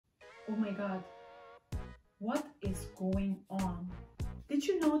oh my God, what is going on? Did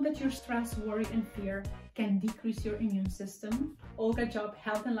you know that your stress, worry, and fear can decrease your immune system? Olga Job,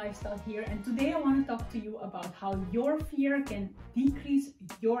 Health and Lifestyle here, and today I want to talk to you about how your fear can decrease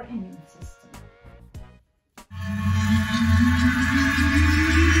your immune system.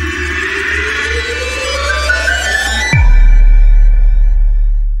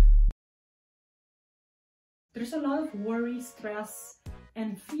 There's a lot of worry, stress,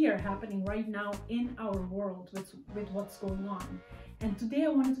 and fear happening right now in our world with what's going on. And today I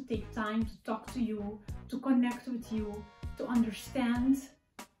wanted to take time to talk to you, to connect with you, to understand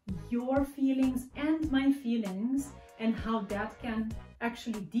your feelings and my feelings, and how that can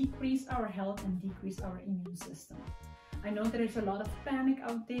actually decrease our health and decrease our immune system. I know there is a lot of panic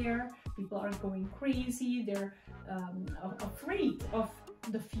out there. People are going crazy. They're afraid of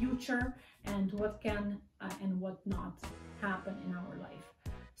the future and what can and what not happen in our life.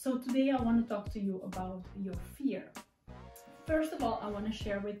 So today I want to talk to you about your fear. First of all, I want to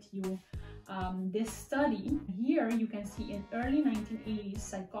share with you this study. Here you can see in early 1980s,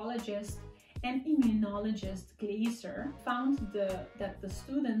 psychologist and immunologist Glaser found that the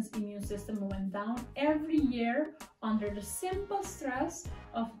students' immune system went down every year under the simple stress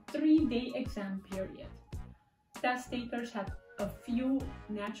of 3-day exam period. Test takers had a few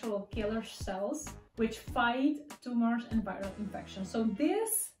natural killer cells which fight tumors and viral infections. So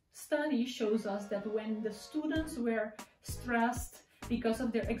this study shows us that when the students were stressed because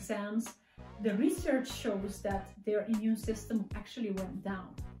of their exams, the research shows that their immune system actually went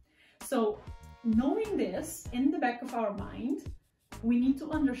down. So knowing this in the back of our mind, we need to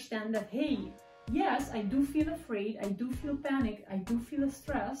understand that, hey, yes, I do feel afraid, I do feel panic, I do feel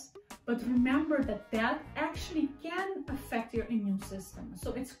stressed, but remember that that actually can affect your immune system.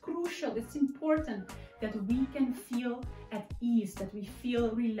 So it's crucial, it's important that we can feel at ease, that we feel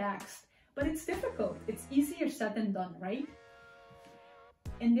relaxed. But it's difficult. It's easier said than done, right?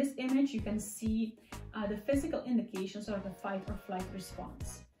 In this image, you can see the physical indications of the fight or flight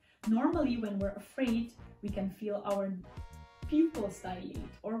response. Normally, when we're afraid, we can feel our pupils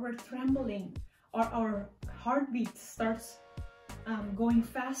dilate, or we're trembling, or our heartbeat starts going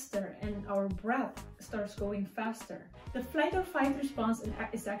faster and our breath starts going faster. The flight or fight response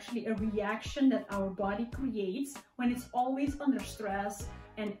is actually a reaction that our body creates when it's always under stress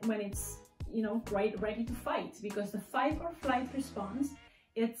and when it's, you know, ready to fight. Because the fight or flight response,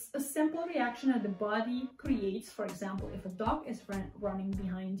 it's a simple reaction that the body creates. For example, if a dog is running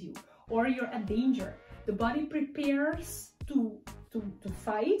behind you or you're at danger, the body prepares to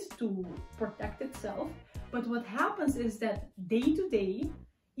fight, to protect itself. But what happens is that day to day,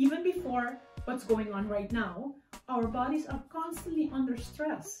 even before what's going on right now, our bodies are constantly under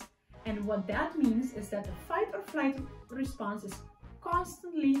stress. And what that means is that the fight or flight response is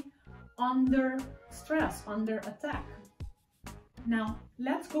constantly under stress, under attack. Now,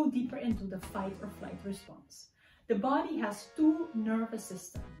 let's go deeper into the fight or flight response. The body has two nervous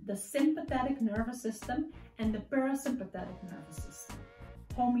systems, the sympathetic nervous system and the parasympathetic nervous system.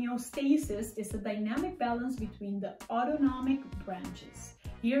 Homeostasis is a dynamic balance between the autonomic branches.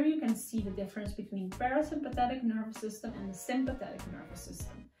 Here you can see the difference between parasympathetic nervous system and the sympathetic nervous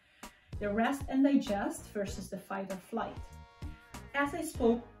system. The rest and digest versus the fight or flight. As I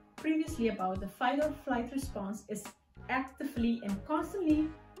spoke previously about, the fight or flight response is actively and constantly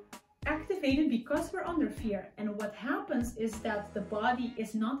activated because we're under fear. And what happens is that the body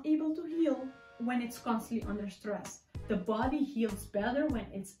is not able to heal when it's constantly under stress. The body heals better when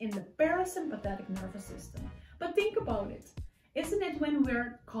it's in the parasympathetic nervous system. But think about it. Isn't it when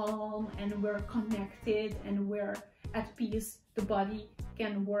we're calm and we're connected and we're at peace, the body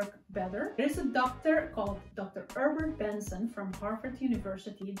can work better? There's a doctor called Dr. Herbert Benson from Harvard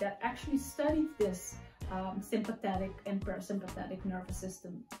University that actually studied this sympathetic and parasympathetic nervous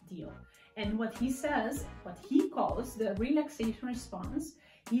system deal. And what he says, what he calls the relaxation response,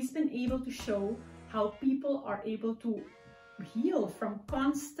 he's been able to show how people are able to heal from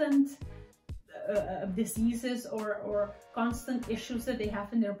constant diseases or constant issues that they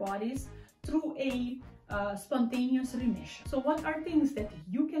have in their bodies through a spontaneous remission. So what are things that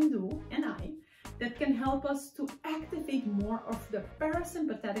you can do, and I, that can help us to activate more of the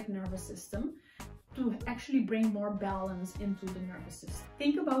parasympathetic nervous system to actually bring more balance into the nervous system?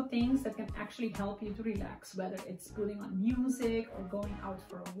 Think about things that can actually help you to relax, whether it's putting on music or going out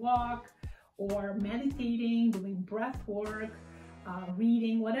for a walk or meditating, doing breath work,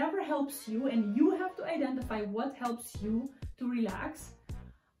 reading, whatever helps you. And you have to identify what helps you to relax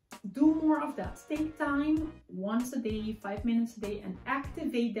do more of that. Take time once a day, 5 minutes a day, and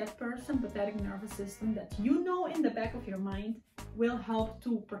activate that parasympathetic nervous system that you know in the back of your mind will help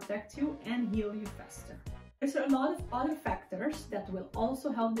to protect you and heal you faster. There's a lot of other factors that will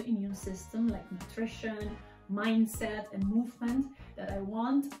also help the immune system, like nutrition, mindset, and movement, that I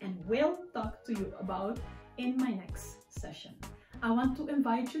want and will talk to you about in my next session. I want to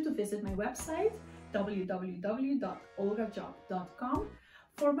invite you to visit my website, www.olgajob.com,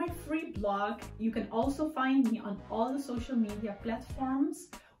 for my free blog. You can also find me on all the social media platforms,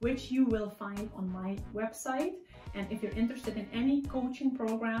 which you will find on my website. And if you're interested in any coaching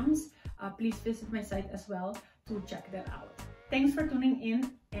programs, please visit my site as well to check that out. Thanks for tuning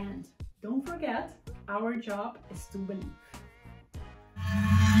in, and don't forget, our job is to believe.